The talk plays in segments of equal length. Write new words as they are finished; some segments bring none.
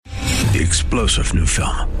the explosive new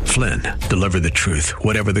film, Flynn, Deliver the Truth,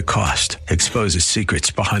 Whatever the Cost, exposes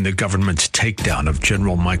secrets behind the government's takedown of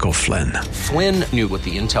General Michael Flynn. Flynn knew what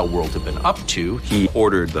the intel world had been up to. He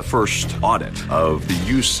ordered the first audit of the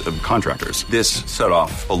use of contractors. This set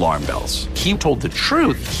off alarm bells. He told the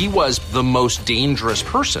truth. He was the most dangerous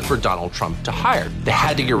person for Donald Trump to hire. They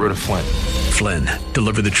had to get rid of Flynn. Flynn,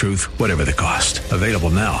 Deliver the Truth, Whatever the Cost. Available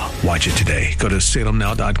now. Watch it today. Go to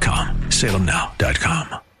salemnow.com.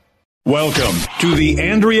 salemnow.com. Welcome to the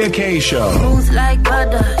Andrea Kaye Show. Smooth like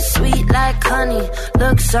butter, sweet like honey.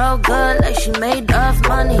 Looks so good like she made of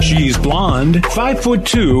money. She's blonde,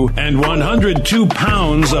 5'2", and 102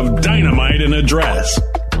 pounds of dynamite in a dress.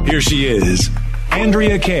 Here she is,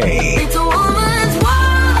 Andrea Kaye. It's a woman's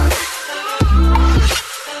world.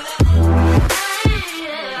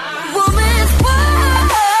 Woman's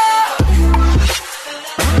world.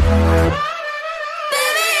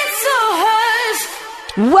 Baby, it's so hers.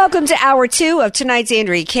 Welcome to Hour 2 of tonight's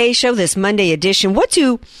Andrea Kaye Show, this Monday edition. What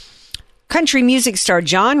do country music star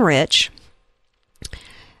John Rich,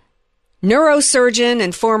 neurosurgeon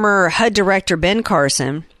and former HUD director Ben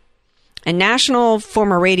Carson, and national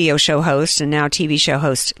former radio show host and now TV show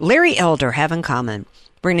host Larry Elder have in common?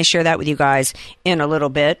 We're going to share that with you guys in a little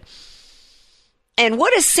bit. And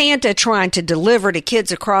what is Santa trying to deliver to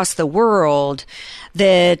kids across the world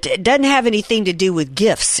that doesn't have anything to do with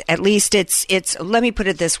gifts? At least it's let me put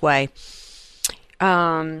it this way.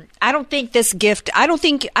 I don't think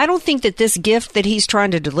that this gift that he's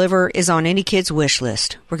trying to deliver is on any kid's wish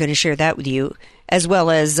list. We're going to share that with you, as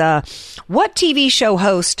well as what TV show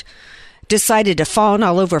host decided to fawn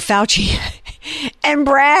all over Fauci and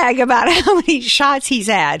brag about how many shots he's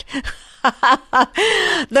had.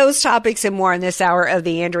 Those topics and more in this hour of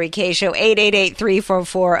the Andrea Kaye Show.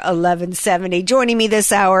 888-344-1170. Joining me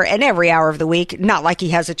this hour and every hour of the week, not like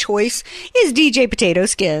he has a choice, is DJ Potato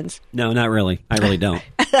Skins. No, not really. I really don't.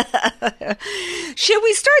 Should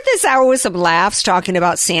we start this hour with some laughs talking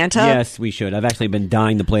about Santa? Yes, we should. I've actually been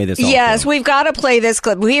dying to play this. Yes, we've got to play this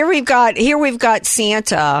clip. Here we've got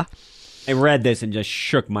Santa. I read this and just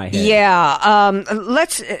shook my head. Yeah.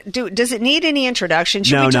 Let's do. Does it need any introduction?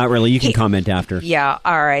 No, not really. You can comment after. Yeah.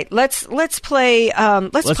 All right. Let's play.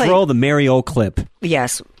 Let's play. Roll the merry old clip.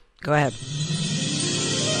 Yes. Go ahead.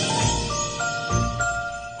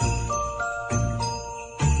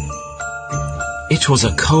 It was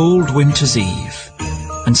a cold winter's eve,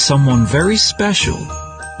 and someone very special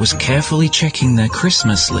was carefully checking their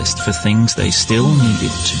Christmas list for things they still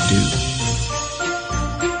needed to do.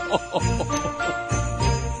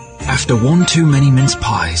 After one too many mince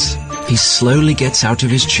pies, he slowly gets out of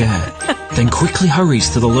his chair, then quickly hurries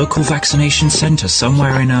to the local vaccination centre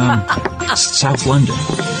somewhere in South London,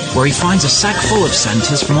 where he finds a sack full of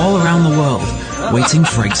Santas from all around the world, waiting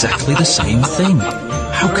for exactly the same thing.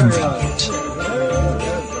 How convenient.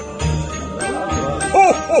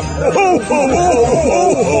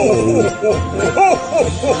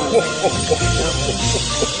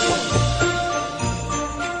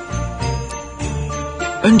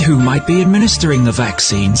 And who might be administering the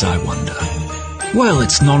vaccines, I wonder? Well,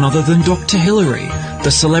 it's none other than Dr. Hillary,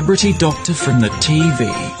 the celebrity doctor from the TV.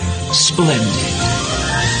 Splendid.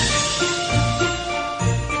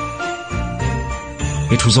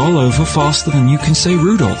 It was all over faster than you can say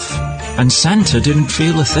Rudolph, and Santa didn't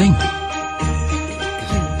feel a thing.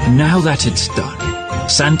 Now that it's done,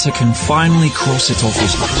 Santa can finally cross it off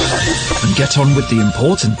his list and get on with the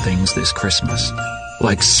important things this Christmas,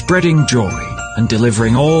 like spreading joy and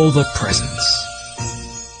delivering all the presents.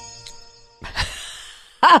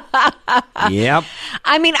 Yep.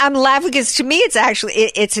 I mean, I'm laughing because to me it's actually,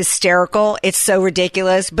 it's hysterical. It's so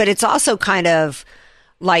ridiculous, but it's also kind of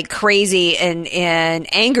like crazy and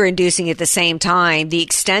anger inducing at the same time, the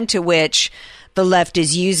extent to which the left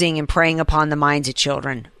is using and preying upon the minds of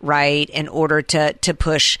children, right, in order to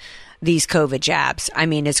push these COVID jabs. I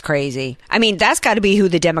mean, it's crazy. I mean, that's got to be who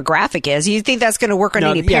the demographic is. You think that's going to work on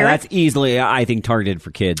any parent? Yeah, that's easily, I think, targeted for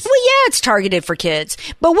kids. Well, yeah, it's targeted for kids.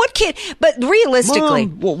 But what kid? But realistically,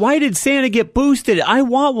 Mom, well, why did Santa get boosted? I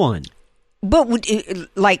want one. But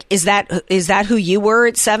like, is that who you were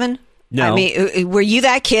at 7? No. I mean, were you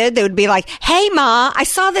that kid that would be like, "Hey, Ma, I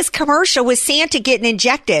saw this commercial with Santa getting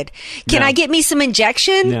injected. Can I get me some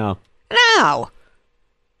injection?" No.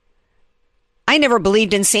 I never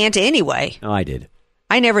believed in Santa anyway. Oh, I did.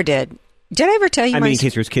 I never did. Did I ever tell you? I mean, in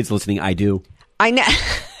case there's kids listening, I do. I know.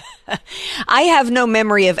 I have no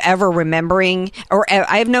memory of ever remembering, or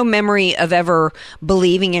I have no memory of ever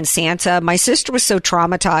believing in Santa. My sister was so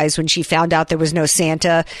traumatized when she found out there was no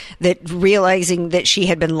Santa, that realizing that she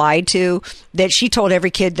had been lied to, that she told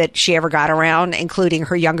every kid that she ever got around, including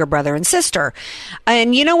her younger brother and sister.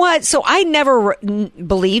 And you know what? So I never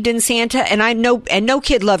believed in Santa, and no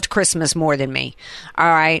kid loved Christmas more than me. All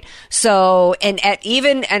right. So, and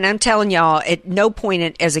I'm telling y'all, at no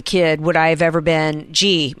point as a kid would I have ever been,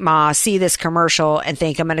 gee, Ma, see this commercial and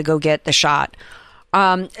think I'm going to go get the shot.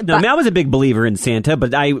 I was a big believer in Santa,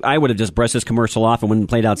 but I would have just brushed this commercial off and went and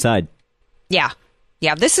played outside. Yeah.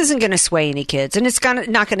 This isn't going to sway any kids, and it's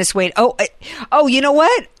not going to sway. Oh, you know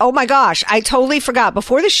what? Oh my gosh, I totally forgot.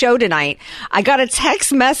 Before the show tonight, I got a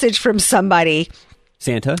text message from somebody.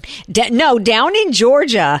 Santa? Down in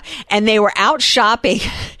Georgia, and they were out shopping.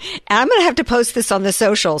 And I'm going to have to post this on the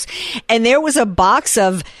socials. And there was a box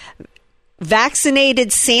of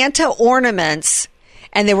vaccinated Santa ornaments,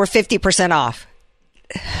 and they were 50% off.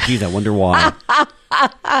 Geez, I wonder why.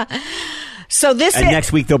 So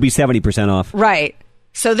next week they'll be 70% off. Right.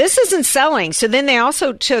 So this isn't selling. So then they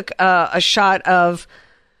also took a shot of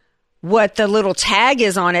what the little tag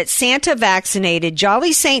is on it. Santa vaccinated.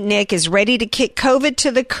 Jolly St. Nick is ready to kick COVID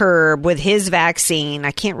to the curb with his vaccine.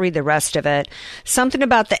 I can't read the rest of it. Something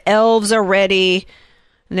about the elves are ready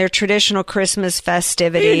and their traditional Christmas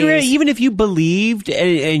festivities. Even if you believed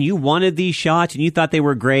and you wanted these shots and you thought they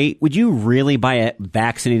were great, would you really buy a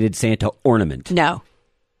vaccinated Santa ornament? No.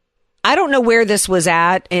 I don't know where this was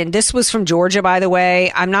at, and this was from Georgia, by the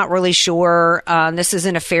way. I'm not really sure. This is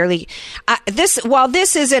in a fairly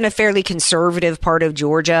this is in a fairly conservative part of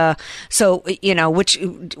Georgia. So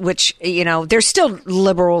which there's still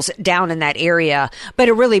liberals down in that area, but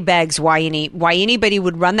it really begs why anybody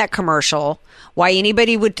would run that commercial. Why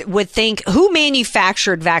anybody would think, who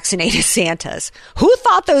manufactured vaccinated Santas? Who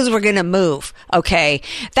thought those were going to move? Okay,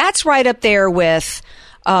 that's right up there with.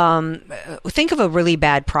 Think of a really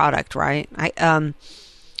bad product, right?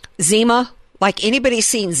 Zima. Like, anybody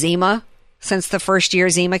seen Zima since the first year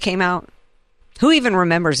Zima came out? Who even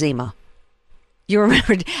remembers Zima? You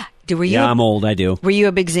remember? Were you? Yeah, I'm old. I do. Were you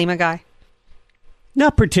a big Zima guy?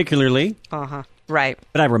 Not particularly. Right.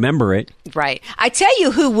 But I remember it. Right. I tell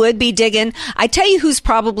you who would be digging. I tell you who's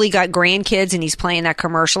probably got grandkids and he's playing that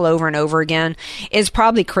commercial over and over again is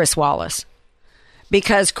probably Chris Wallace.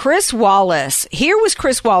 Because Chris Wallace, here was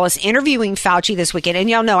Chris Wallace interviewing Fauci this weekend. And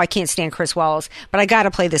y'all know I can't stand Chris Wallace, but I got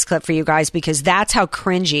to play this clip for you guys because that's how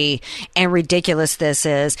cringy and ridiculous this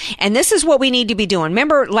is. And this is what we need to be doing.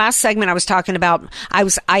 Remember last segment I was talking about,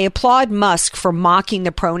 I applaud Musk for mocking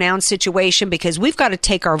the pronoun situation because we've got to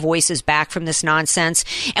take our voices back from this nonsense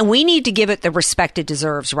and we need to give it the respect it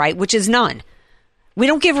deserves, right? Which is none. We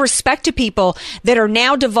don't give respect to people that are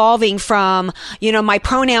now devolving from, my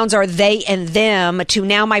pronouns are they and them to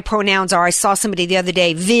now my pronouns are, I saw somebody the other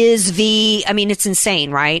day, viz, v. I mean, it's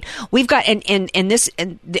insane, right? We've got, and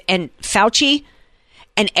Fauci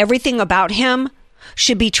and everything about him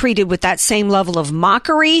should be treated with that same level of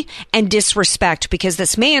mockery and disrespect because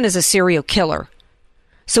this man is a serial killer.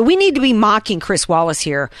 So we need to be mocking Chris Wallace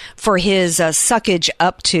here for his suckage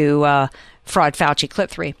up to, Fraud Fauci. Clip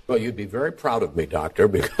 3. Well, you'd be very proud of me, Doctor,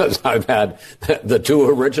 because I've had the 2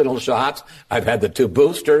 original shots. I've had the 2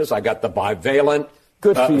 boosters. I got the bivalent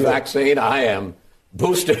vaccine. I am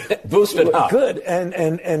boosted up. Good.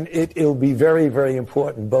 And it'll be very, very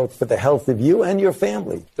important, both for the health of you and your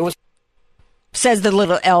family. Says the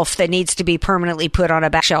little elf that needs to be permanently put on a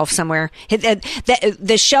back shelf somewhere.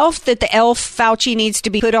 The shelf that the elf Fauci needs to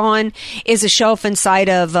be put on is a shelf inside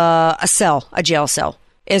of a jail cell.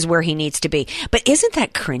 Is where he needs to be. But isn't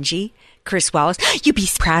that cringy, Chris Wallace? You'd be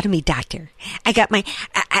proud of me, doctor. I got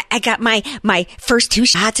my first 2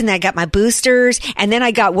 shots and I got my boosters and then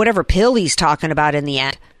I got whatever pill he's talking about in the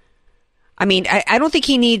end. I mean, I don't think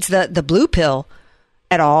he needs the blue pill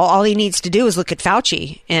at all. All he needs to do is look at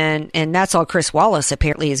Fauci and that's all Chris Wallace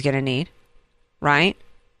apparently is going to need. Right?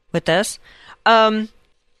 With this. But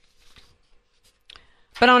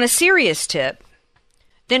on a serious tip,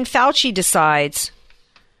 then Fauci decides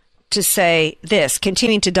to say this,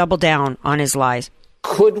 continuing to double down on his lies.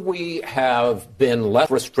 Could we have been less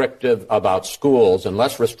restrictive about schools and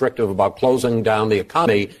less restrictive about closing down the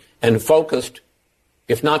economy and focused,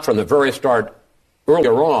 if not from the very start,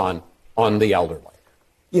 earlier on the elderly?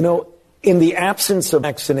 In the absence of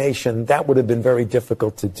vaccination, that would have been very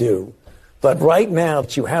difficult to do. But right now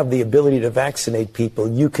that you have the ability to vaccinate people,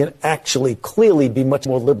 you can actually clearly be much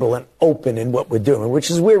more liberal and open in what we're doing, which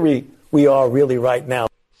is where we are really right now.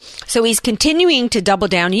 So he's continuing to double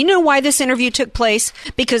down. You know why this interview took place?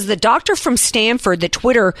 Because the doctor from Stanford that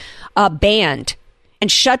Twitter banned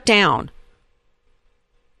and shut down,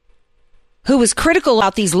 who was critical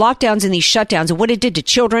about these lockdowns and these shutdowns and what it did to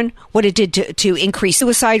children, what it did to increase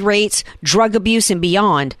suicide rates, drug abuse, and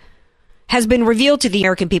beyond, has been revealed to the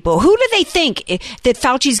American people. Who do they think that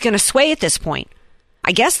Fauci's going to sway at this point?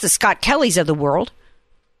 I guess the Scott Kellys of the world.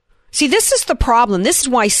 See, this is the problem. This is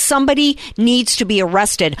why somebody needs to be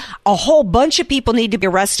arrested. A whole bunch of people need to be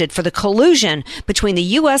arrested for the collusion between the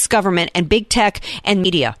U.S. government and big tech and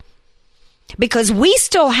media. Because we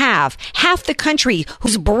still have half the country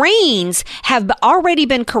whose brains have already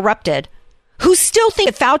been corrupted, who still think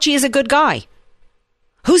that Fauci is a good guy,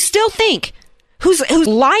 who still think, who's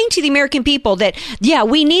lying to the American people that, yeah,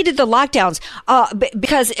 we needed the lockdowns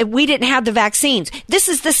because we didn't have the vaccines. This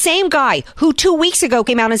is the same guy who 2 weeks ago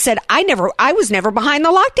came out and said, I was never behind the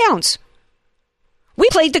lockdowns. We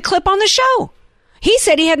played the clip on the show. He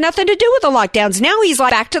said he had nothing to do with the lockdowns. Now he's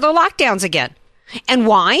like back to the lockdowns again. And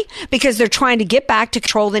why? Because they're trying to get back to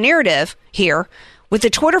control the narrative here with the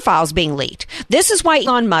Twitter files being leaked. This is why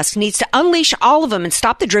Elon Musk needs to unleash all of them and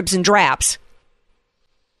stop the dribs and drabs.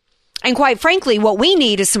 And quite frankly, what we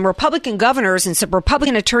need is some Republican governors and some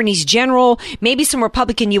Republican attorneys general, maybe some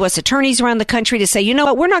Republican U.S. attorneys around the country to say, you know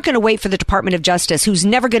what, we're not going to wait for the Department of Justice, who's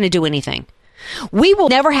never going to do anything. We will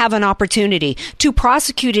never have an opportunity to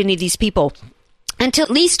prosecute any of these people until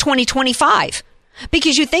at least 2025.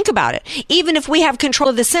 Because you think about it, even if we have control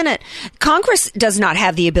of the Senate, Congress does not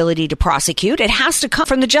have the ability to prosecute. It has to come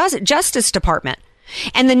from the Justice Department.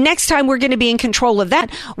 And the next time we're going to be in control of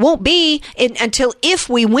that won't be until if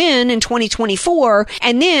we win in 2024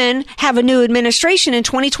 and then have a new administration in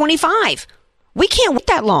 2025. We can't wait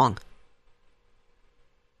that long.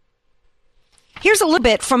 Here's a little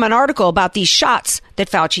bit from an article about these shots that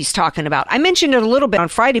Fauci's talking about. I mentioned it a little bit on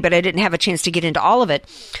Friday, but I didn't have a chance to get into all of it.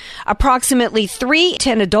 Approximately 3 in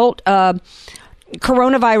 10 adult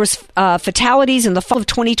coronavirus fatalities in the fall of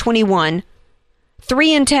 2021.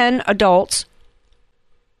 3 in 10 adults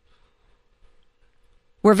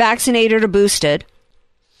were vaccinated or boosted.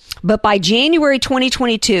 But by January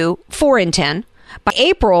 2022, 4 in 10. By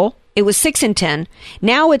April, it was 6 in 10.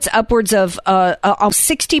 Now it's upwards of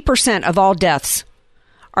 60% of all deaths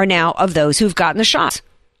are now of those who've gotten the shots.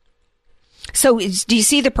 So do you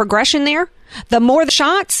see the progression there? The more the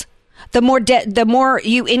shots, the more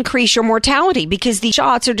you increase your mortality, because the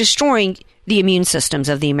shots are destroying the immune systems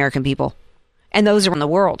of the American people and those around the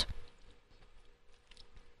world.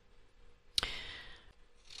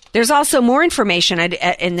 There's also more information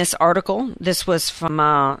in this article. This was from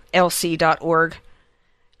lc.org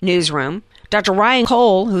newsroom. Dr. Ryan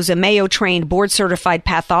Cole, who's a Mayo-trained board-certified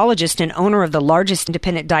pathologist and owner of the largest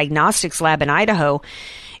independent diagnostics lab in Idaho,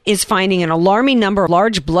 is finding an alarming number of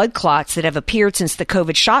large blood clots that have appeared since the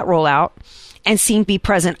COVID shot rollout and seem to be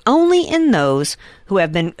present only in those who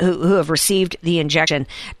have received the injection.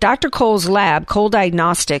 Dr. Cole's lab, Cole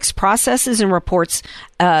Diagnostics, processes and reports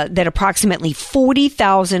that approximately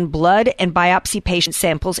 40,000 blood and biopsy patient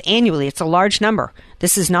samples annually. It's a large number.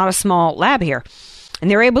 This is not a small lab here. And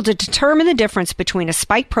they're able to determine the difference between a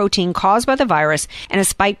spike protein caused by the virus and a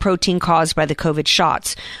spike protein caused by the COVID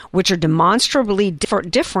shots, which are demonstrably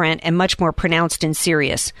different and much more pronounced and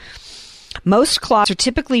serious. Most clots are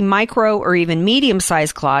typically micro or even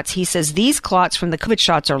medium-sized clots. He says these clots from the COVID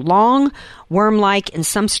shots are long, worm-like, and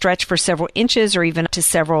some stretch for several inches or even up to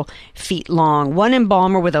several feet long. One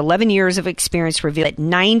embalmer with 11 years of experience revealed that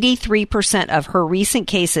 93% of her recent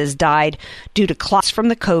cases died due to clots from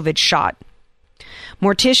the COVID shot.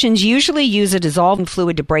 Morticians usually use a dissolving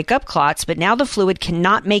fluid to break up clots, but now the fluid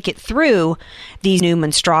cannot make it through these new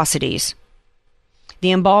monstrosities.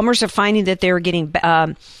 The embalmers are finding that they're getting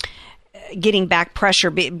back pressure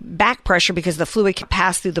because the fluid can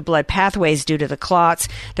pass through the blood pathways due to the clots.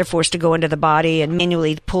 They're forced to go into the body and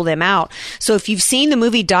manually pull them out. So if you've seen the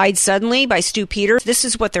movie Died Suddenly by Stu Peters, this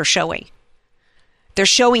is what they're showing. They're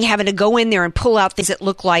showing having to go in there and pull out things that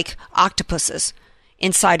look like octopuses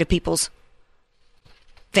inside of people's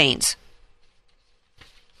veins.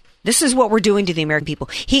 This is what we're doing to the American people.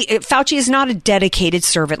 Fauci is not a dedicated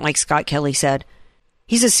servant like Scott Kelly said.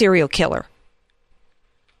 He's a serial killer.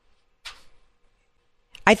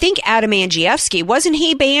 I think Adam Andrzejewski, wasn't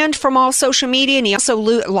he banned from all social media? And he also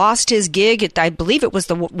lost his gig at, I believe it was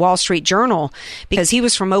the Wall Street Journal, because he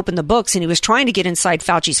was from Open the Books and he was trying to get inside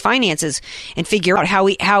Fauci's finances and figure out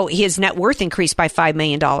how his net worth increased by $5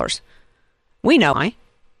 million. We know why.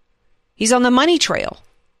 He's on the money trail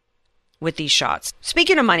with these shots.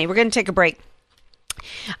 Speaking of money, we're going to take a break.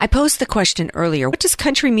 I posed the question earlier. What does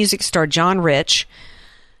country music star John Rich,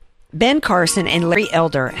 Ben Carson, and Larry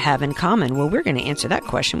Elder have in common? Well, we're going to answer that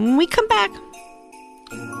question when we come back.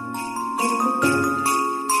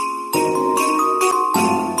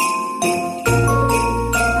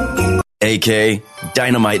 AK,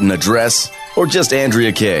 Dynamite in a Dress, or just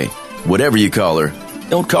Andrea Kaye. Whatever you call her,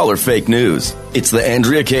 don't call her fake news. It's the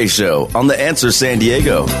Andrea Kaye Show on The Answer San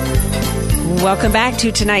Diego. Welcome back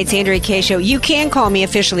to tonight's Andrea Kaye Show. You can call me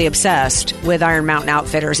officially obsessed with Iron Mountain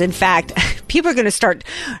Outfitters. In fact, people are going to start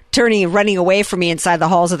running away from me inside the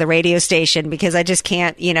halls of the radio station because I just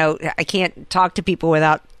can't, I can't talk to people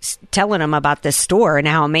without telling them about this store and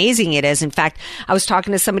how amazing it is. In fact, I was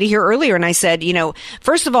talking to somebody here earlier and I said,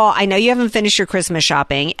 first of all, I know you haven't finished your Christmas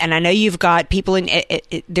shopping and I know you've got people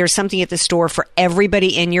there's something at the store for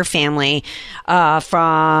everybody in your family,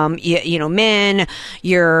 from, men,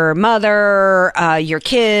 your mother, your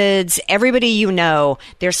kids, everybody,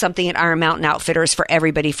 there's something at Iron Mountain Outfitters for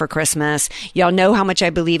everybody for Christmas. Y'all know how much I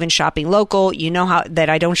believe in shopping local. You know that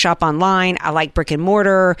I don't shop online. I like brick and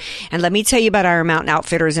mortar. And let me tell you about Iron Mountain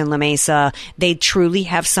Outfitters in La Mesa. They truly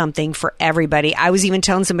have something for everybody. I was even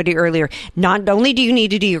telling somebody earlier, not only do you need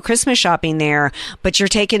to do your Christmas shopping there, but you're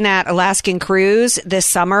taking that Alaskan cruise this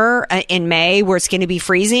summer in May where it's going to be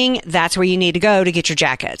freezing. That's where you need to go to get your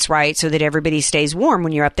jackets, right? So that everybody stays warm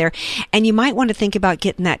when you're up there. And you might want to think about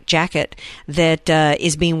getting that jacket that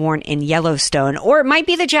is being worn in Yellowstone, or it might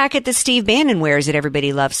be the jacket that Steve Bannon wears that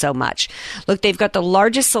everybody loves so much. Look, they've got the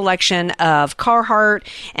largest selection of Carhartt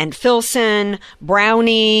and Filson,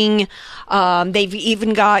 Browning. They've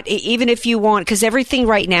even got, even if you want, because everything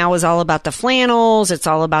right now is all about the flannels, it's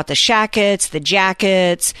all about the shackets, the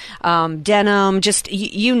jackets, denim, just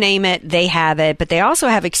you name it, they have it. But they also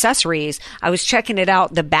have accessories. I was checking it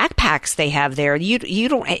out. The backpacks they have there. You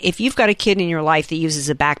don't, if you've got a kid in your life that uses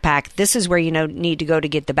a backpack, this is where you need to go to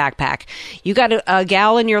get the backpack. You got a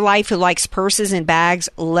gal in your life who likes purses and bags.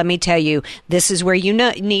 Let me tell you, this is where you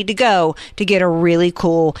need to go to get a really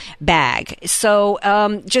cool bag. So,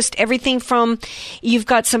 just everything from, you've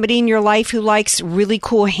got somebody in your life who likes really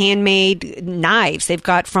cool handmade knives. They've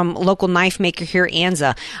got from local knife maker here,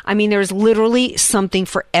 Anza. I mean, there's literally something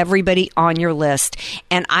for everybody on your list.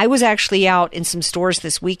 And I was actually out in some stores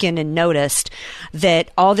this weekend and noticed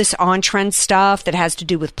that all this on-trend stuff that has to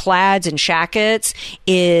do with plaids and shackets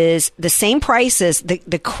is the same price as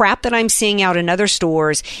the crap that I'm seeing out in other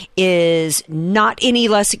stores is not any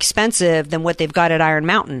less expensive than what they've got at Iron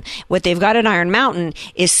Mountain. What they've got at Iron Mountain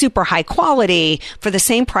is super high quality for the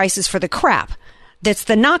same prices for the crap. That's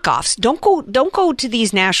the knockoffs. Don't go to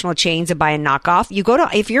these national chains and buy a knockoff.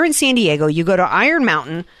 If you're in San Diego, you go to Iron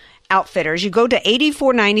Mountain Outfitters. You go to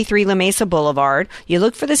 8493 La Mesa Boulevard. You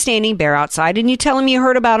look for the Standing Bear outside and you tell them you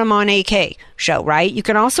heard about them on AK show, right? You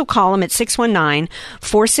can also call them at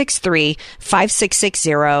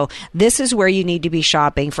 619-463-5660. This is where you need to be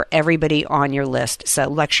shopping for everybody on your list. So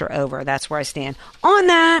lecture over. That's where I stand on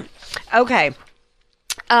that. Okay.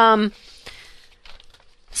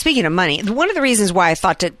 Speaking of money, one of the reasons why I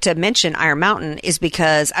thought to mention Iron Mountain is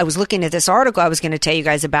because I was looking at this article I was going to tell you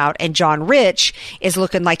guys about, and John Rich is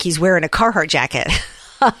looking like he's wearing a Carhartt jacket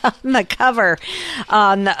on the cover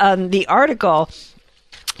on the article.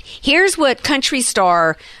 Here's what country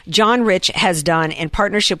star John Rich has done in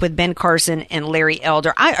partnership with Ben Carson and Larry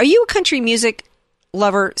Elder. Are you a country music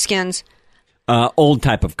lover, Skins? Old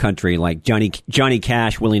type of country, like Johnny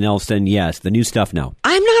Cash, Willie Nelson. Yes, the new stuff, no.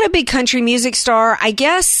 I'm not a big country music star. I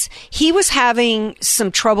guess he was having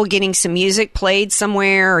some trouble getting some music played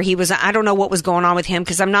somewhere, or I don't know what was going on with him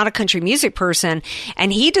because I'm not a country music person.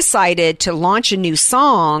 And he decided to launch a new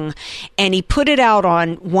song, and he put it out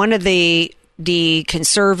on one of the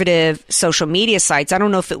conservative social media sites. I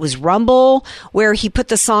don't know if it was Rumble where he put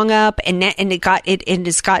the song up and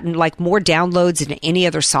it's gotten like more downloads than any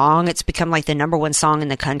other song. It's become like the number one song in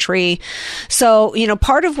the country. So,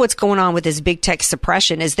 part of what's going on with this big tech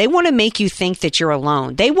suppression is they want to make you think that you're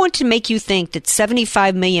alone. They want to make you think that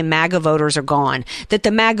 75 million MAGA voters are gone, that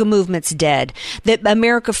the MAGA movement's dead, that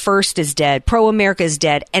America First is dead, pro-America is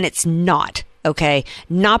dead, and it's not, okay?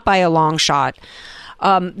 Not by a long shot.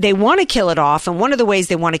 They want to kill it off, and one of the ways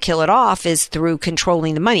they want to kill it off is through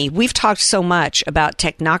controlling the money. We've talked so much about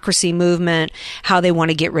technocracy movement, how they want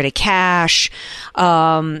to get rid of cash.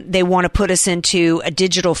 They want to put us into a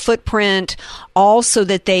digital footprint, all so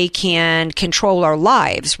that they can control our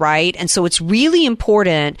lives, right? And so it's really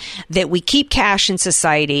important that we keep cash in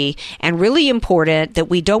society, and really important that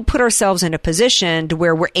we don't put ourselves in a position to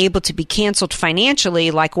where we're able to be canceled financially,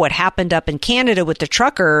 like what happened up in Canada with the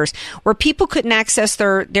truckers, where people couldn't access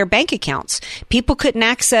their bank accounts. People couldn't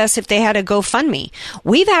access if they had a GoFundMe.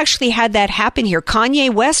 We've actually had that happen here. Kanye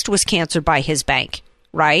West was canceled by his bank.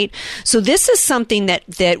 right? So this is something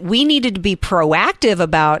that we needed to be proactive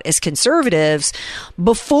about as conservatives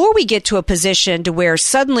before we get to a position to where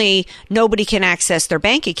suddenly nobody can access their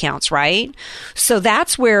bank accounts, right? So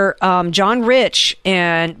that's where John Rich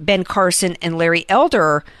and Ben Carson and Larry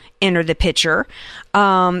Elder enter the picture,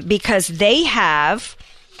 because they have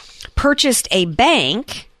purchased a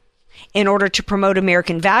bank in order to promote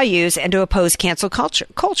American values and to oppose cancel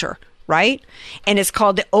culture, right? And it's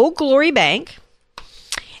called the Old Glory Bank.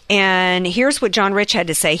 And here's what John Rich had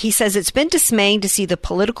to say. He says, it's been dismaying to see the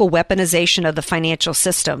political weaponization of the financial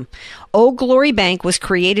system. Old Glory Bank was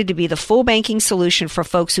created to be the full banking solution for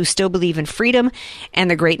folks who still believe in freedom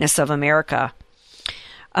and the greatness of America.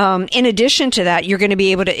 In addition to that, you're going to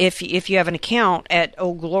be able to, if you have an account at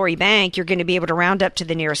Old Glory Bank, you're going to be able to round up to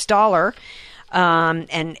the nearest dollar.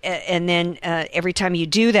 And then every time you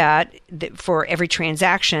do that, for every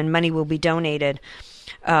transaction, money will be donated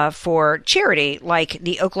for charity, like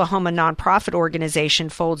the Oklahoma nonprofit organization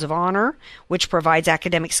Folds of Honor, which provides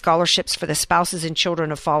academic scholarships for the spouses and children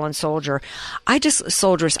of fallen soldiers. I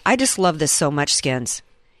just love this so much, Skins.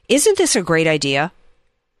 Isn't this a great idea?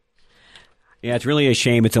 Yeah, it's really a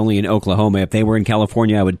shame it's only in Oklahoma. If they were in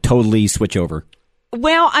California, I would totally switch over.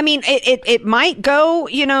 Well, I mean, it might go,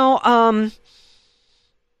 I'm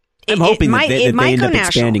hoping that they end up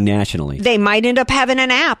expanding nationally. They might end up having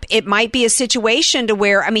an app. It might be a situation to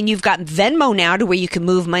where, you've got Venmo now to where you can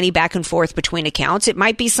move money back and forth between accounts. It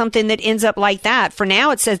might be something that ends up like that. For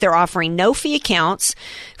now, it says they're offering no fee accounts,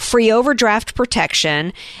 free overdraft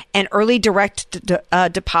protection, and early direct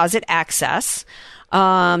deposit access.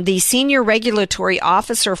 The senior regulatory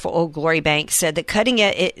officer for Old Glory Bank said that cutting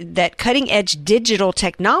edge digital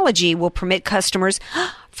technology will permit customers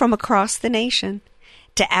from across the nation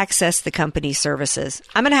to access the company's services.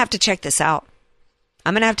 I'm going to have to check this out.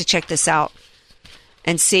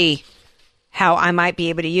 And see how I might be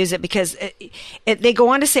able to use it, because they go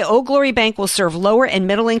on to say Old Glory Bank will serve lower and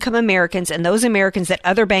middle income Americans and those Americans that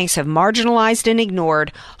other banks have marginalized and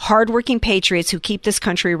ignored, hardworking patriots who keep this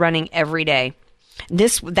country running every day.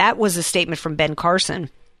 That was a statement from Ben Carson.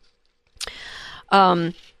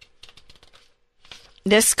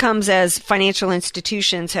 This comes as financial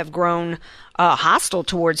institutions have grown hostile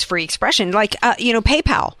towards free expression, like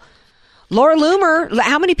PayPal. Laura Loomer,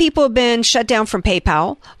 how many people have been shut down from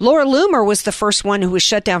PayPal? Laura Loomer was the first one who was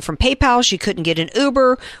shut down from PayPal. She couldn't get an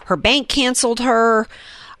Uber. Her bank canceled her.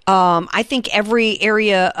 I think every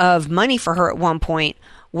area of money for her at one point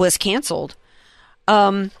was canceled.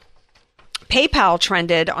 PayPal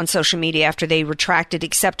trended on social media after they retracted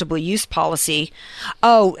acceptable use policy.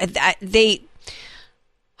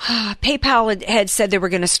 PayPal had said they were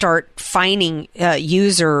going to start fining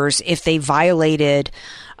users if they violated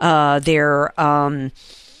their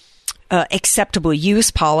acceptable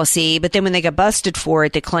use policy. But then when they got busted for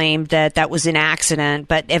it, they claimed that was an accident,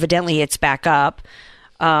 but evidently it's back up.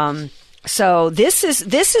 So this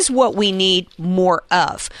is what we need more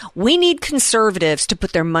of. We need conservatives to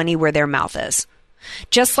put their money where their mouth is.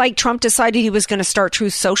 Just like Trump decided he was going to start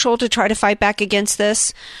Truth Social to try to fight back against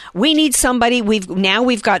this. We need somebody.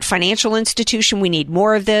 We've got financial institution. We need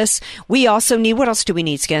more of this. We also need, what else do we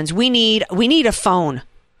need, Skins? We need a phone.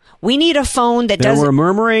 We need a phone that doesn't. There were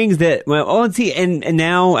murmurings that, and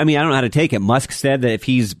now, I don't know how to take it. Musk said that if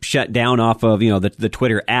he's shut down off of, the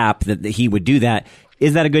Twitter app, that he would do that.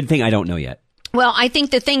 Is that a good thing? I don't know yet. Well, I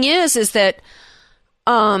think the thing is that,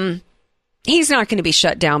 he's not going to be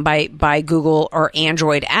shut down by Google or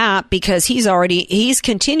Android app, because he's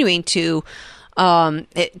continuing to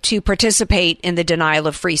participate in the denial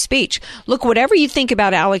of free speech. Look, whatever you think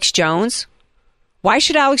about Alex Jones, why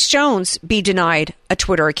should Alex Jones be denied a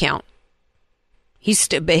Twitter account? His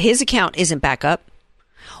account isn't back up.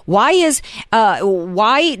 Why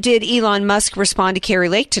did Elon Musk respond to Kari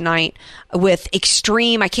Lake tonight with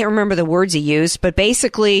extreme, I can't remember the words he used, but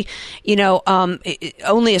basically,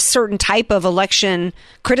 only a certain type of election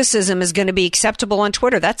criticism is going to be acceptable on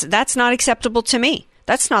Twitter. That's not acceptable to me.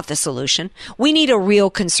 That's not the solution. We need a real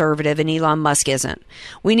conservative, and Elon Musk isn't.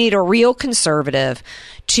 We need a real conservative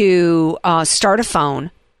to start a phone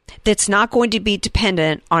that's not going to be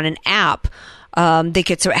dependent on an app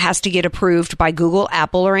that has to get approved by Google,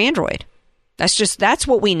 Apple, or Android. That's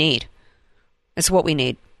what we need. That's what we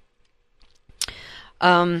need.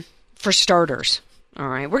 For starters. All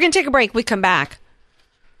right. We're going to take a break. We come back.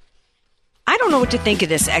 I don't know what to think of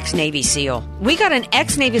this ex-Navy SEAL. We got an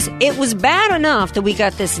ex-Navy SEAL. It was bad enough that we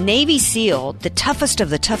got this Navy SEAL, the toughest of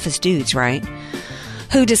the toughest dudes, right?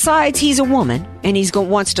 Who decides he's a woman and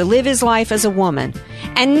wants to live his life as a woman.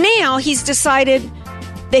 And now he's decided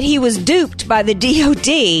that he was duped by the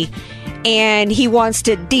DOD and he wants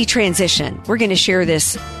to detransition. We're going to share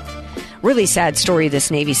this really sad story of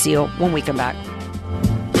this Navy SEAL when we come back.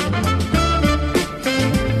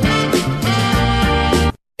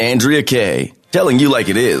 Andrea Kaye, telling you like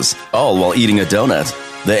it is, all while eating a donut.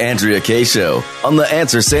 The Andrea Kaye Show on The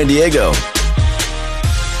Answer San Diego.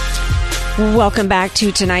 Welcome back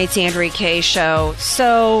to tonight's Andrea Kaye Show.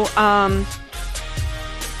 So, I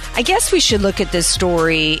guess we should look at this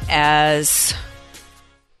story as,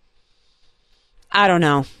 I don't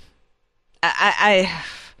know.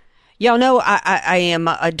 Y'all know I am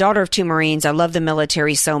a daughter of two Marines. I love the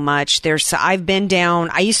military so much. I've been down.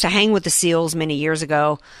 I used to hang with the SEALs many years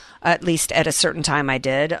ago, at least at a certain time I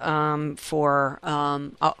did, for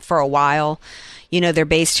a while. You know, they're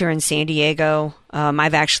based here in San Diego.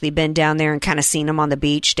 I've actually been down there and kind of seen them on the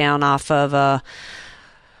beach down off of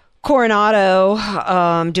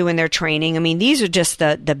Coronado, doing their training. I mean, these are just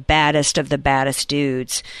the baddest of the baddest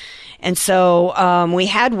dudes. And so we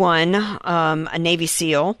had one, a Navy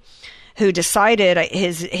SEAL, who decided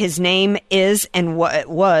his name is and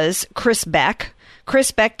was Chris Beck.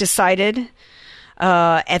 Chris Beck decided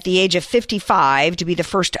at the age of 55 to be the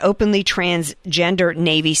first openly transgender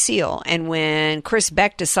Navy SEAL. And when Chris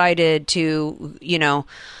Beck decided to,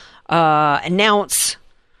 announce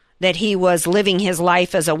that he was living his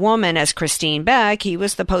life as a woman, as Christine Beck, he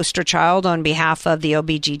was the poster child on behalf of the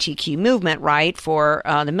LGBTQ movement, right, for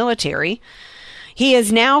the military. He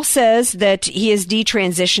now says that he is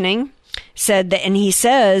detransitioning. And he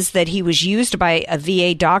says that he was used by a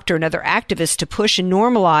VA doctor and other activists to push and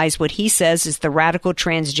normalize what he says is the radical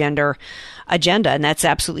transgender agenda, and that's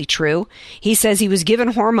absolutely true. He says he was given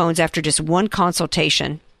hormones after just one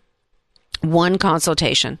consultation. One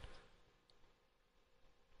consultation.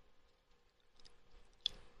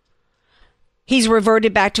 He's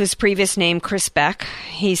reverted back to his previous name, Chris Beck.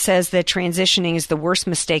 He says that transitioning is the worst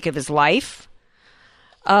mistake of his life.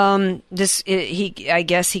 I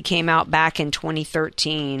guess he came out back in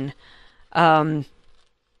 2013.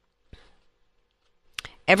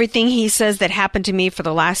 Everything he says that happened to me for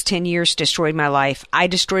the last 10 years destroyed my life. I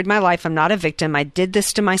destroyed my life. I'm not a victim. I did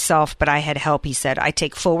this to myself, but I had help, he said. I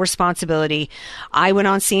take full responsibility. I went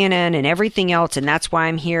on CNN and everything else, and that's why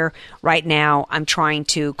I'm here right now. I'm trying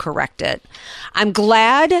to correct it. I'm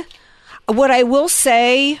glad. What I will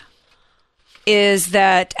say is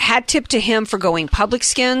that hat tip to him for going public,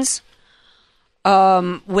 Skins,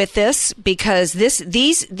 with this, because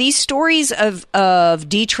these stories of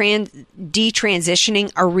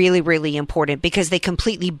detransitioning are really, really important because they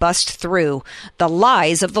completely bust through the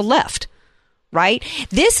lies of the left, right?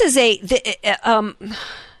 This is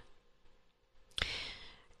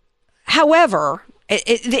however,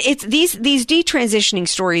 these detransitioning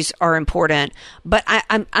stories are important, but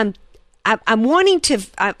I'm wanting to.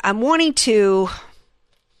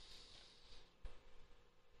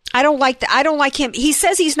 I don't like him. He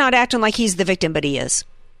says he's not acting like he's the victim, but he is.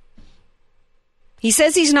 He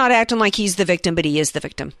says he's not acting like he's the victim, but he is the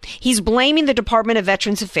victim. He's blaming the Department of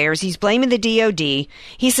Veterans Affairs. He's blaming the DOD.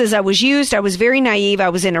 He says, I was used. I was very naive. I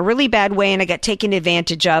was in a really bad way, and I got taken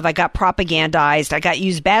advantage of. I got propagandized. I got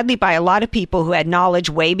used badly by a lot of people who had knowledge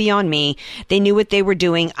way beyond me. They knew what they were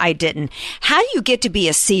doing. I didn't. How do you get to be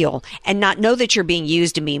a SEAL and not know that you're being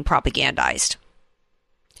used and being propagandized?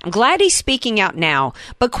 I'm glad he's speaking out now,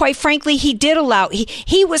 but quite frankly, he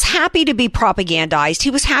was happy to be propagandized. He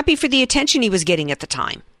was happy for the attention he was getting at the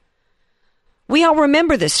time. We all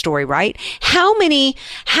remember this story, right? How many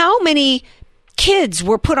kids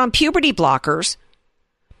were put on puberty blockers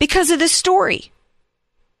because of this story?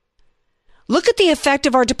 Look at the effect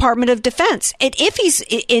of our Department of Defense. And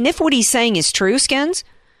if what he's saying is true, Skins,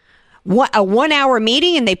 a 1 hour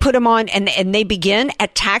meeting and they put him on and they begin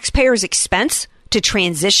at taxpayers' expense to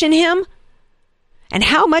transition him? And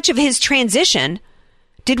how much of his transition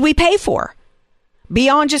did we pay for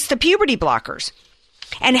beyond just the puberty blockers?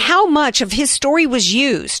 And how much of his story was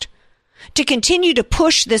used to continue to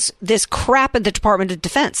push this crap in the Department of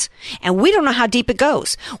Defense? And we don't know how deep it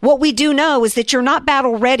goes. What we do know is that you're not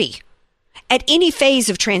battle ready. At any phase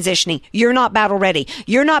of transitioning, you're not battle ready.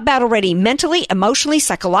 You're not battle ready mentally, emotionally,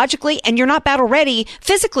 psychologically, and you're not battle ready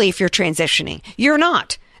physically if you're transitioning. You're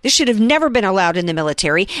not. This should have never been allowed in the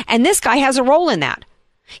military, and this guy has a role in that.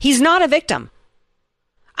 He's not a victim.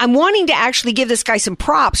 I'm wanting to actually give this guy some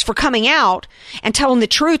props for coming out and telling the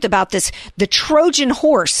truth about the Trojan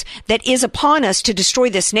horse that is upon us to destroy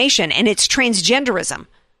this nation, and it's transgenderism.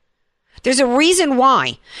 There's a reason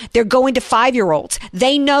why they're going to 5-year-olds.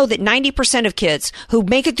 They know that 90% of kids who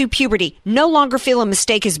make it through puberty no longer feel a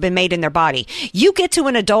mistake has been made in their body. You get to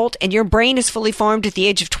an adult and your brain is fully formed at the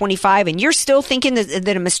age of 25 and you're still thinking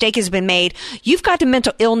that a mistake has been made. You've got a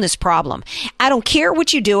mental illness problem. I don't care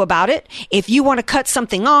what you do about it. If you want to cut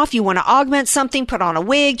something off, you want to augment something, put on a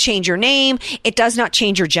wig, change your name, it does not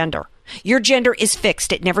change your gender. Your gender is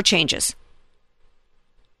fixed. It never changes.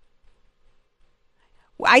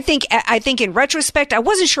 I think in retrospect, I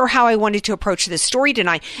wasn't sure how I wanted to approach this story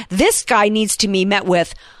tonight. This guy needs to be met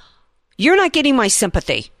with, you're not getting my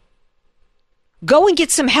sympathy. Go and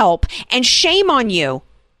get some help, and shame on you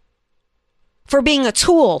for being a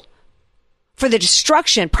tool for the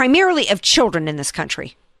destruction primarily of children in this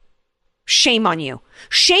country. Shame on you.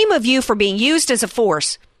 Shame of you for being used as a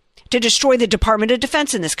force to destroy the Department of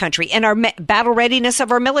Defense in this country and our battle readiness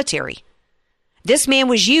of our military. This man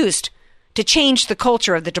was used to change the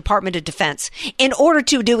culture of the Department of Defense in order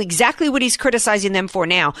to do exactly what he's criticizing them for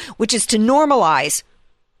now, which is to normalize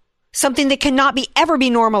something that cannot ever be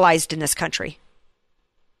normalized in this country.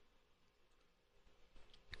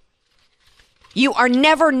 You are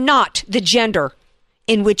never not the gender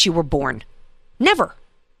in which you were born. Never.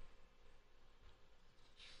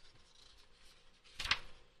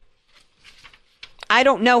 I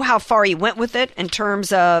don't know how far he went with it in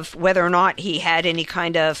terms of whether or not he had any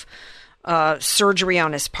kind of surgery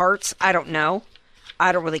on his parts. I don't know.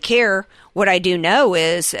 I don't really care. What I do know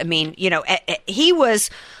is, I mean, you know, he was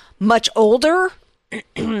much older.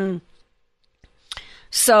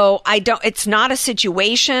 So it's not a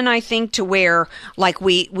situation, I think, to where like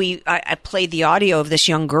I played the audio of this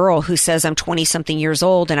young girl who says I'm 20 something years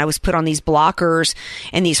old and I was put on these blockers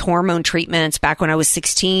and these hormone treatments back when I was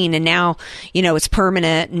 16. And now, you know, it's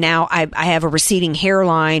permanent. Now I have a receding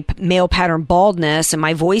hairline, male pattern baldness, and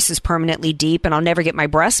my voice is permanently deep and I'll never get my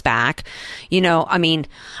breasts back. You know, I mean,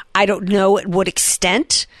 I don't know at what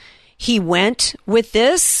extent he went with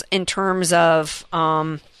this in terms of,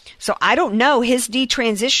 so I don't know. His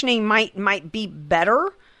detransitioning might be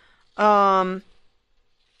better.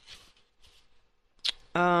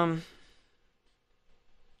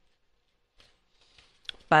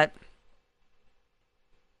 But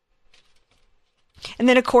and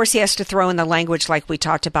then of course he has to throw in the language like we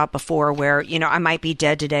talked about before, where, you know, I might be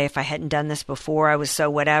dead today if I hadn't done this before. I was so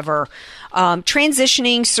whatever.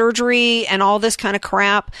 Transitioning, surgery, and all this kind of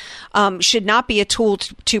crap should not be a tool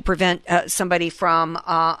to prevent somebody from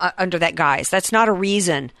under that guise. That's not a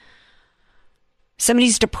reason.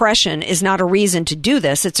 Somebody's depression is not a reason to do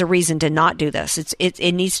this. It's a reason to not do this.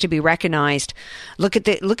 It needs to be recognized. Look at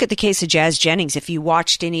the case of Jazz Jennings. If you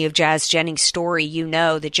watched any of Jazz Jennings' story, you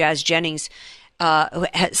know that Jazz Jennings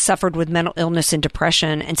has suffered with mental illness and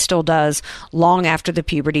depression and still does long after the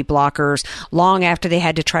puberty blockers, long after they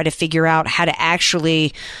had to try to figure out how to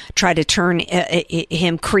actually try to turn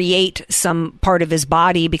him create some part of his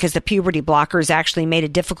body, because the puberty blockers actually made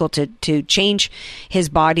it difficult to change his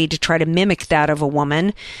body to try to mimic that of a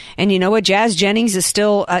woman. And you know what? Jazz Jennings is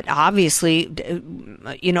still obviously,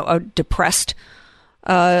 you know, a depressed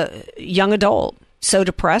young adult. So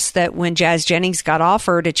depressed that when Jazz Jennings got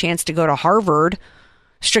offered a chance to go to Harvard,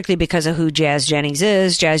 strictly because of who Jazz Jennings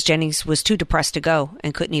is, Jazz Jennings was too depressed to go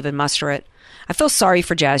and couldn't even muster it. I feel sorry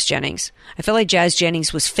for Jazz Jennings. I feel like Jazz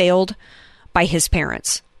Jennings was failed by his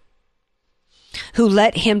parents, who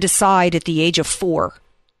let him decide at the age of 4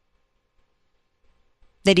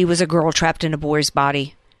 that he was a girl trapped in a boy's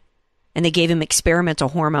body, and they gave him experimental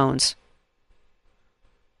hormones.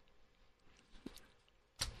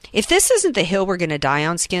 If this isn't the hill we're going to die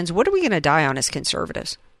on, Skins, what are we going to die on as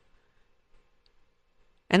conservatives?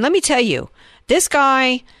 And let me tell you, this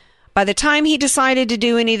guy, by the time he decided to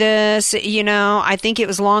do any of this, you know, I think it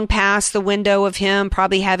was long past the window of him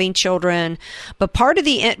probably having children. But part of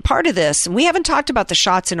this, and we haven't talked about the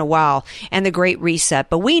shots in a while and the Great Reset,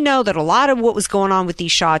 but we know that a lot of what was going on with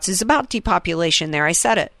these shots is about depopulation there. I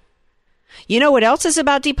said it. You know what else is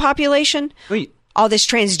about depopulation? Wait. All this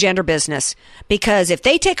transgender business. Because if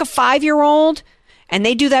they take a 5-year-old and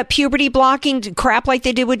they do that puberty blocking crap like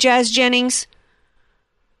they did with Jazz Jennings,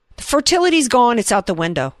 the fertility's gone. It's out the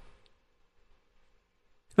window.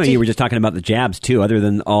 Well, you were just talking about the jabs too, other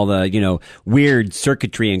than all the, you know, weird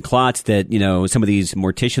circuitry and clots that, you know, some of these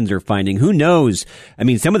morticians are finding. Who knows? I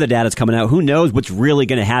mean, some of the data's coming out. Who knows what's really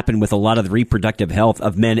going to happen with a lot of the reproductive health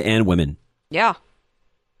of men and women? Yeah.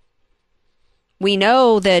 We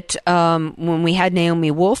know that when we had Naomi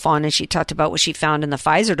Wolf on and she talked about what she found in the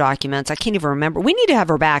Pfizer documents, I can't even remember. We need to have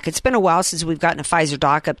her back. It's been a while since we've gotten a Pfizer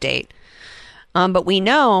doc update. But we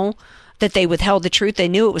know that they withheld the truth. They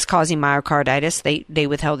knew it was causing myocarditis. They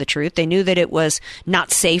withheld the truth. They knew that it was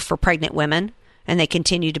not safe for pregnant women. And they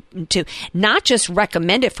continued to not just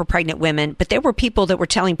recommend it for pregnant women, but there were people that were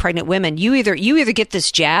telling pregnant women, you either get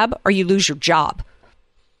this jab or you lose your job.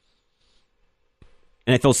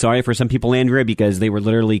 And I feel sorry for some people, Andrea, because they were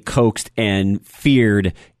literally coaxed and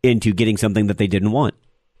feared into getting something that they didn't want.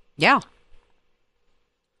 Yeah.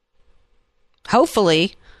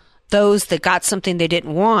 Hopefully, those that got something they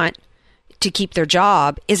didn't want to keep their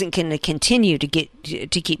job isn't going to continue to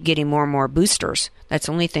keep getting more and more boosters. That's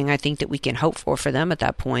the only thing I think that we can hope for them at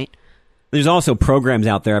that point. There's also programs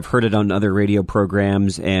out there. I've heard it on other radio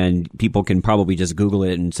programs, and people can probably just Google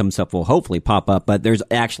it, and some stuff will hopefully pop up. But there's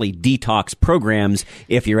actually detox programs.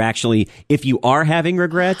 If you are having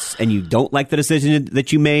regrets and you don't like the decision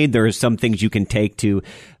that you made, there are some things you can take to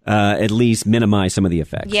at least minimize some of the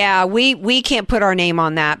effects. Yeah, we can't put our name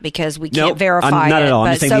on that because we can't verify it. Not at all.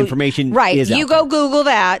 I'm just saying the information is out you go Google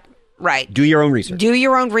that. Right. Do your own research. Do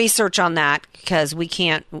your own research on that because we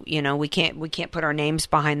can't put our names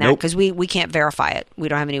behind that because we can't verify it. We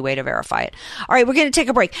don't have any way to verify it. All right, we're going to take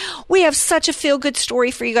a break. We have such a feel-good story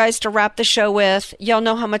for you guys to wrap the show with. Y'all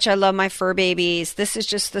know how much I love my fur babies. This is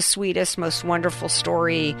just the sweetest, most wonderful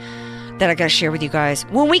story that I got to share with you guys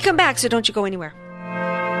when we come back, so don't you go anywhere.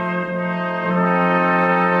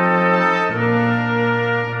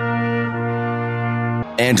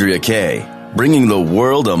 Andrea Kaye, bringing the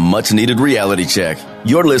world a much-needed reality check.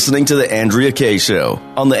 You're listening to The Andrea Kaye Show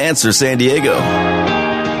on The Answer San Diego.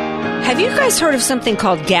 Have you guys heard of something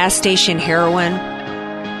called gas station heroin?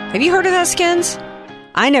 Have you heard of that, Skins?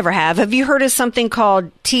 I never have. Have you heard of something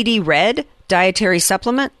called TD Red, dietary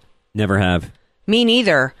supplement? Never have. Me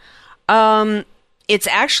neither. It's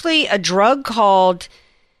actually a drug called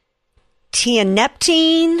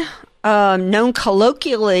tianeptine, known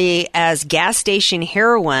colloquially as gas station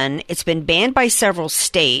heroin. It's been banned by several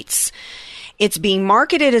states. It's being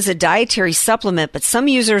marketed as a dietary supplement, but some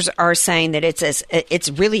users are saying that it's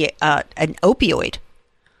really an opioid.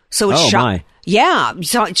 So it's yeah,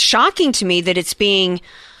 so it's shocking to me that it's being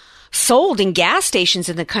sold in gas stations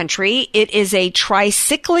in the country. It is a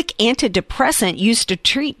tricyclic antidepressant used to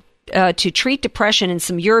treat depression in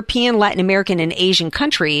some European, Latin American, and Asian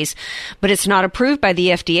countries, but it's not approved by the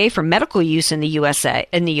FDA for medical use in the U.S.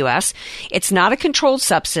 It's not a controlled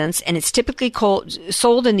substance, and it's typically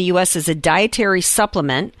sold in the U.S. as a dietary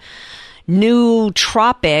supplement.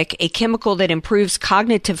 Nootropic, a chemical that improves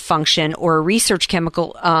cognitive function, or a research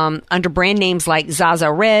chemical under brand names like Zaza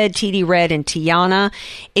Red, TD Red, and Tiana.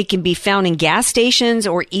 It can be found in gas stations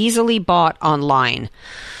or easily bought online.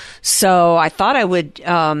 So I thought I would,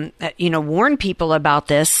 warn people about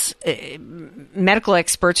this. Medical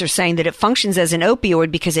experts are saying that it functions as an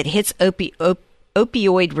opioid because it hits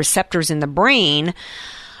opioid receptors in the brain,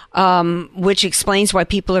 which explains why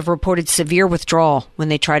people have reported severe withdrawal when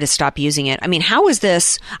they try to stop using it. I mean, how is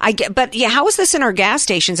this? How is this in our gas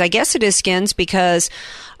stations? I guess it is, Skins, because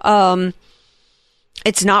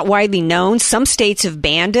it's not widely known. Some states have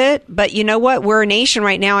banned it, but you know what? We're a nation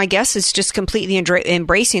right now, I guess, is just completely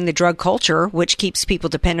embracing the drug culture, which keeps people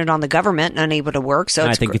dependent on the government and unable to work. So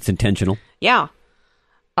I think it's intentional. Yeah.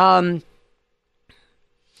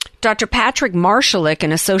 Dr. Patrick Marshalek,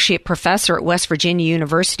 an associate professor at West Virginia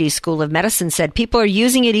University School of Medicine, said people are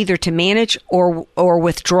using it either to manage or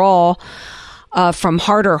withdraw from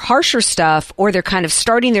harder, harsher stuff, or they're kind of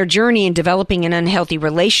starting their journey and developing an unhealthy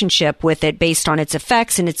relationship with it based on its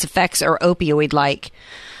effects, and its effects are opioid-like.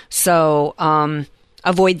 So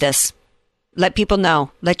avoid this. Let people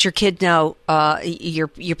know. Let your kid know, your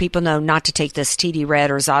people know not to take this TD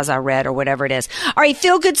Red or Zaza Red or whatever it is. All right,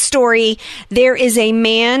 feel-good story. There is a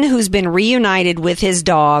man who's been reunited with his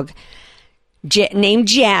dog named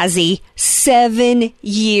Jazzy 7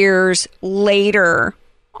 years later.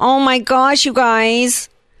 Oh my gosh, you guys.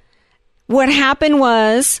 What happened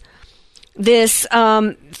was this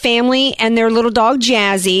family and their little dog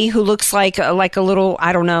Jazzy, who looks like a little,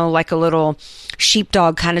 I don't know, like a little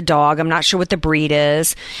sheepdog kind of dog. I'm not sure what the breed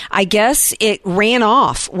is. I guess it ran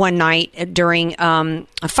off one night during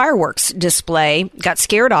a fireworks display, got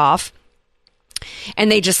scared off.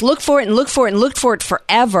 And they just looked for it and looked for it and looked for it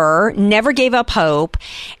forever, never gave up hope.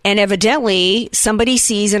 And evidently somebody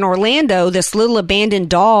sees in Orlando this little abandoned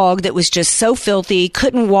dog that was just so filthy,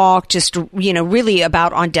 couldn't walk, just, really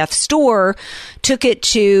about on death's door, took it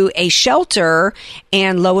to a shelter.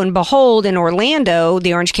 And lo and behold, in Orlando,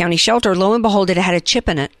 the Orange County shelter, lo and behold, it had a chip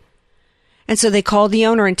in it. And so they called the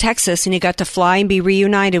owner in Texas, and he got to fly and be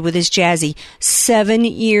reunited with his Jazzy 7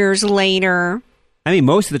 years later. I mean,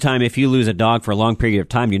 most of the time, if you lose a dog for a long period of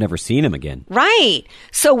time, you've never seen him again. Right.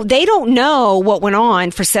 So they don't know what went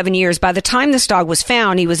on for 7 years. By the time this dog was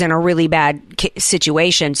found, he was in a really bad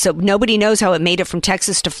situation. So nobody knows how it made it from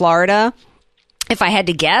Texas to Florida. If I had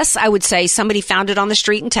to guess, I would say somebody found it on the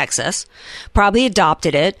street in Texas, probably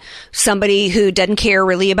adopted it. Somebody who doesn't care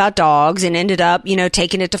really about dogs and ended up,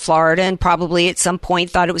 taking it to Florida and probably at some point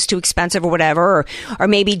thought it was too expensive or whatever. Or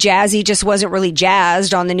maybe Jazzy just wasn't really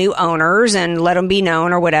jazzed on the new owners and let them be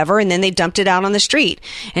known or whatever. And then they dumped it out on the street.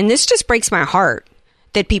 And this just breaks my heart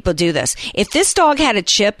that people do this. If this dog had a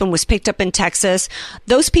chip and was picked up in Texas,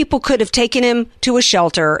 those people could have taken him to a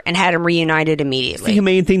shelter and had him reunited immediately. It's the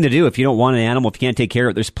humane thing to do. If you don't want an animal, if you can't take care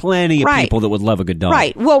of it, there's plenty of people that would love a good dog.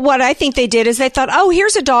 Right. Well, what I think they did is they thought, oh,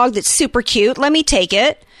 here's a dog that's super cute. Let me take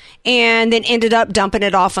it. And then ended up dumping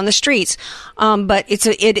it off on the streets. But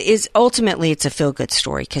it is ultimately it's a feel good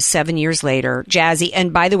story because 7 years later, Jazzy,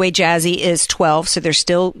 and by the way, Jazzy is 12, so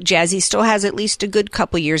Jazzy still has at least a good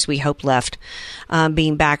couple years, we hope, left,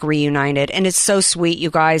 being back reunited. And it's so sweet,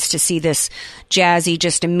 you guys, to see this Jazzy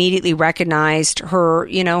just immediately recognized her,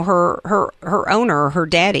 her owner, her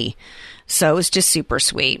daddy. So it's just super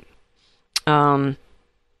sweet.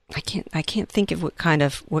 I can't think of what kind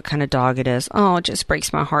of dog it is. Oh, it just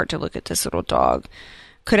breaks my heart to look at this little dog.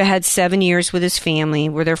 Could have had 7 years with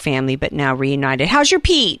their family, but now reunited. How's your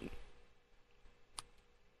Pete?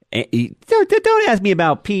 Don't ask me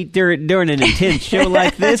about Pete during an intense show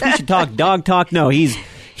like this. We should talk dog talk. No, he's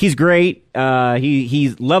great.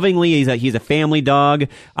 He's lovingly. He's a family dog.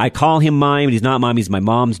 I call him mine, but he's not mine. He's my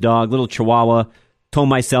mom's dog, little Chihuahua. Told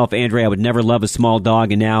myself, Andrea, I would never love a small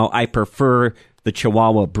dog, and now I prefer the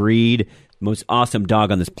Chihuahua breed. Most awesome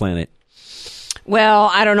dog on this planet. Well,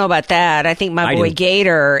 I don't know about that. I think my boy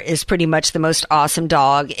Gator is pretty much the most awesome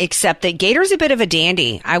dog, except that Gator's a bit of a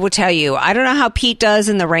dandy. I will tell you. I don't know how Pete does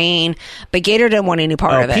in the rain, but Gator doesn't want any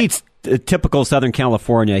part of it. Pete's typical Southern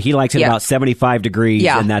California. He likes it about 75 degrees,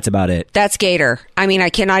 and that's about it. That's Gator. I mean, I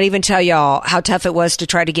cannot even tell y'all how tough it was to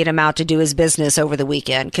try to get him out to do his business over the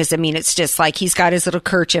weekend. Because, I mean, it's just like he's got his little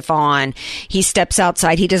kerchief on. He steps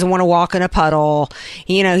outside. He doesn't want to walk in a puddle.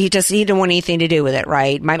 He didn't want anything to do with it,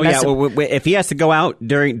 right? If he has to go out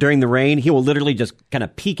during the rain, he will literally just kind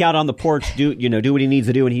of peek out on the porch, do what he needs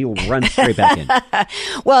to do, and he will run straight back in.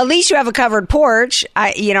 Well, at least you have a covered porch.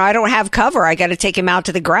 I don't have cover. I got to take him out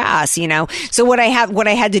to the grass. So what I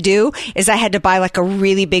had to do is I had to buy like a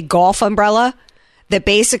really big golf umbrella that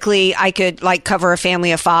basically I could like cover a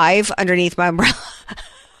family of 5 underneath my umbrella.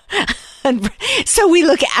 So we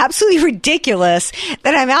look absolutely ridiculous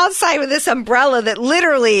that I'm outside with this umbrella that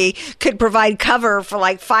literally could provide cover for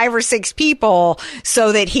like 5 or 6 people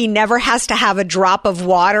so that he never has to have a drop of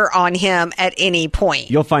water on him at any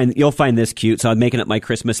point. You'll find this cute. So I'm making up my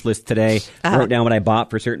Christmas list today. I wrote down what I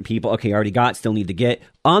bought for certain people. Okay, already got, still need to get.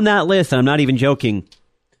 On that list, and I'm not even joking,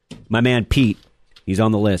 my man Pete. He's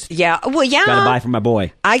on the list. Yeah. Well, yeah. Got to buy for my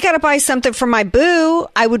boy. I got to buy something for my boo.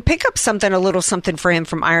 I would pick up a little something for him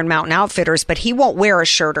from Iron Mountain Outfitters, but he won't wear a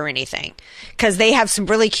shirt or anything because they have some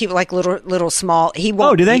really cute, like little small. He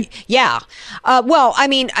won't. Oh, do they? Yeah. Well, I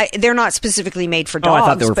mean, they're not specifically made for dogs. Oh, I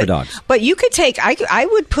thought they were for dogs. But you could take. I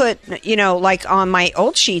would put, like on my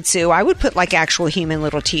old Shih Tzu, I would put like actual human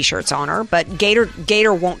little T-shirts on her. But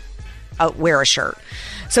Gator won't wear a shirt.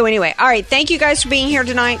 So anyway, all right, thank you guys for being here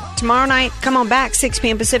tonight. Tomorrow night, come on back, 6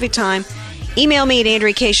 p.m. Pacific time. Email me at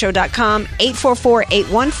AndreaKShow.com.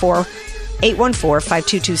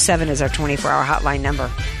 844-814-5227 is our 24-hour hotline number.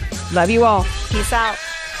 Love you all. Peace out.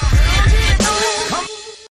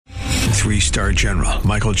 3-star General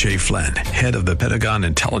Michael J. Flynn, head of the Pentagon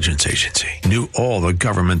Intelligence Agency, knew all the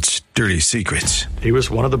government's dirty secrets. He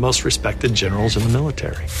was one of the most respected generals in the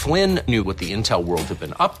military. Flynn knew what the intel world had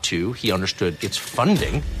been up to. He understood its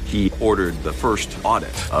funding. He ordered the first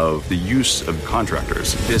audit of the use of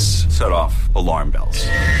contractors. This set off alarm bells.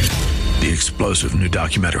 The explosive new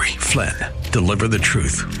documentary, Flynn, Deliver the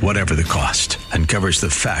Truth, Whatever the Cost, uncovers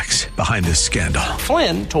the facts behind this scandal.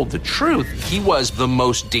 Flynn told the truth. He was the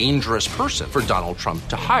most dangerous person for Donald Trump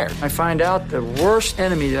to hire. I find out the worst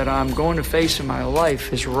enemy that I'm going to face in my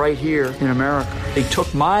life is right here in America. They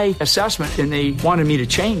took my assessment and they wanted me to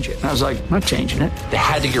change it. And I was like, I'm not changing it. They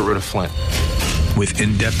had to get rid of Flynn. With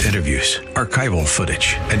in-depth interviews, archival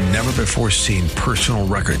footage, and never-before-seen personal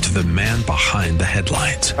records of the man behind the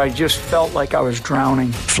headlines. I just felt like I was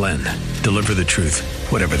drowning. Flynn, Deliver the Truth,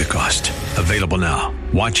 Whatever the Cost. Available now.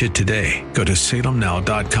 Watch it today. Go to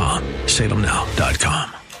salemnow.com.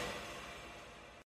 salemnow.com.